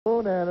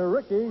Boone and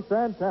Ricky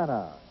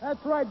Santana.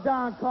 That's right,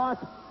 Don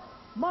Cost.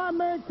 My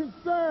main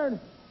concern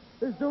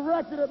is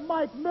directed at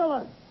Mike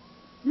Miller.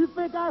 You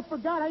think I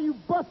forgot how you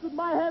busted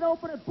my head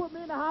open and put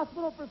me in the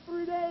hospital for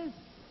 3 days?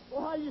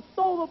 Or how you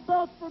stole the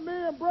belts from me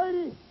and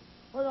Brady?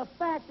 Or the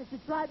fact that you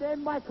tried to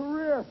end my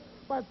career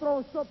by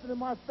throwing something in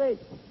my face?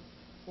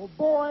 Well,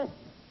 boy,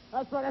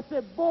 that's right, I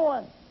said,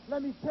 boy,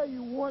 let me tell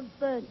you one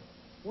thing.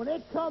 When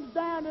it comes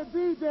down to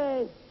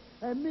D-Day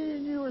and me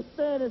and you are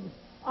standing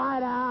eye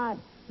to eye,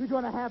 you're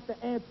going to have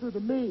to answer to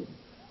me.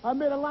 I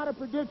made a lot of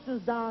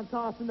predictions, Don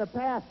Cost, in the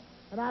past,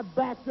 and I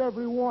backed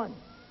every one.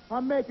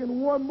 I'm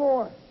making one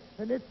more,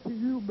 and it's to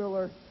you,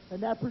 Miller.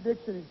 And that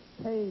prediction is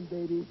pain,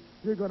 baby.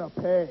 You're going to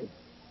pay.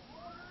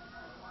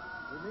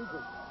 He means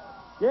it.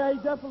 Yeah, he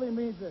definitely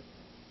means it.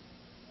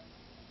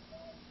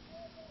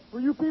 For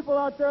you people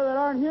out there that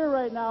aren't here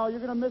right now, you're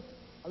going to miss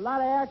a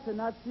lot of action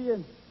not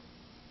seeing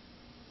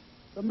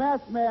the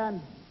masked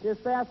man, the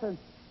assassin,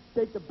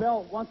 take the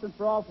belt once and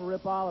for all for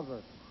Rip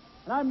Oliver.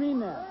 And I mean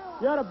that.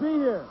 You ought to be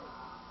here.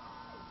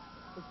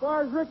 As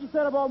far as Ricky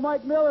said about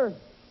Mike Miller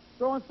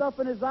throwing stuff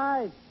in his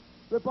eyes,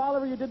 Rip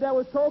Oliver, you did that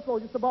with Coco,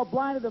 just about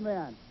blinded the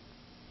man.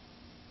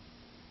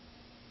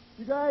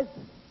 You guys,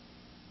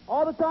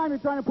 all the time you're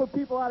trying to put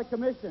people out of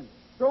commission,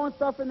 throwing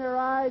stuff in their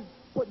eyes,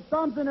 putting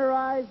thumbs in their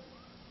eyes,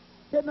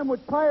 hitting them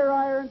with tire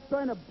irons,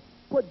 trying to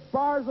put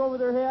bars over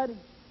their head.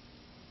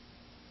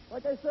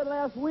 Like I said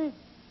last week,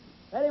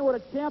 that ain't what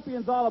a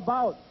champion's all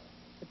about.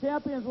 A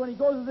champion's when he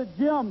goes to the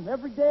gym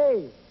every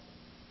day,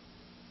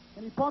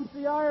 and he pumps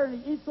the iron,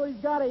 and he eats what he's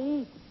got to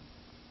eat.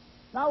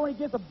 Not when he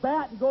gets a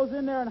bat and goes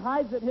in there and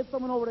hides it and hits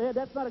someone over the head.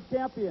 That's not a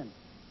champion.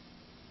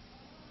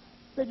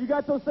 Said you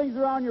got those things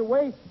around your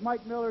waist,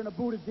 Mike Miller and a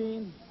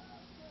Boudadine.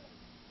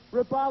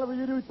 Rip Oliver,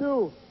 you do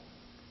too.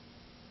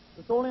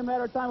 It's only a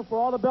matter of time before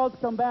all the belts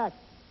come back.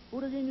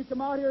 Boudadine, you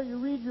come out here, you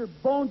read your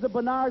bones of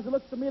Bernards. It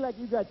looks to me like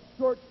you got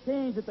short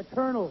change at the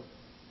Colonel.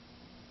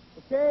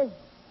 Okay?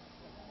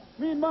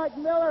 Me and Mike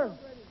Miller,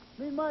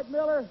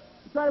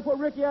 you try to put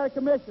Ricky out of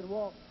commission.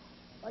 Well,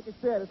 like I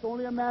said, it's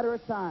only a matter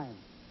of time.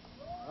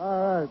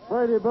 All right,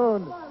 Brady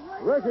Boone,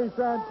 Ricky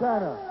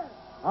Santana.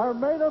 Our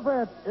main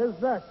event is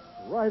next,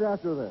 right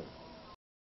after this.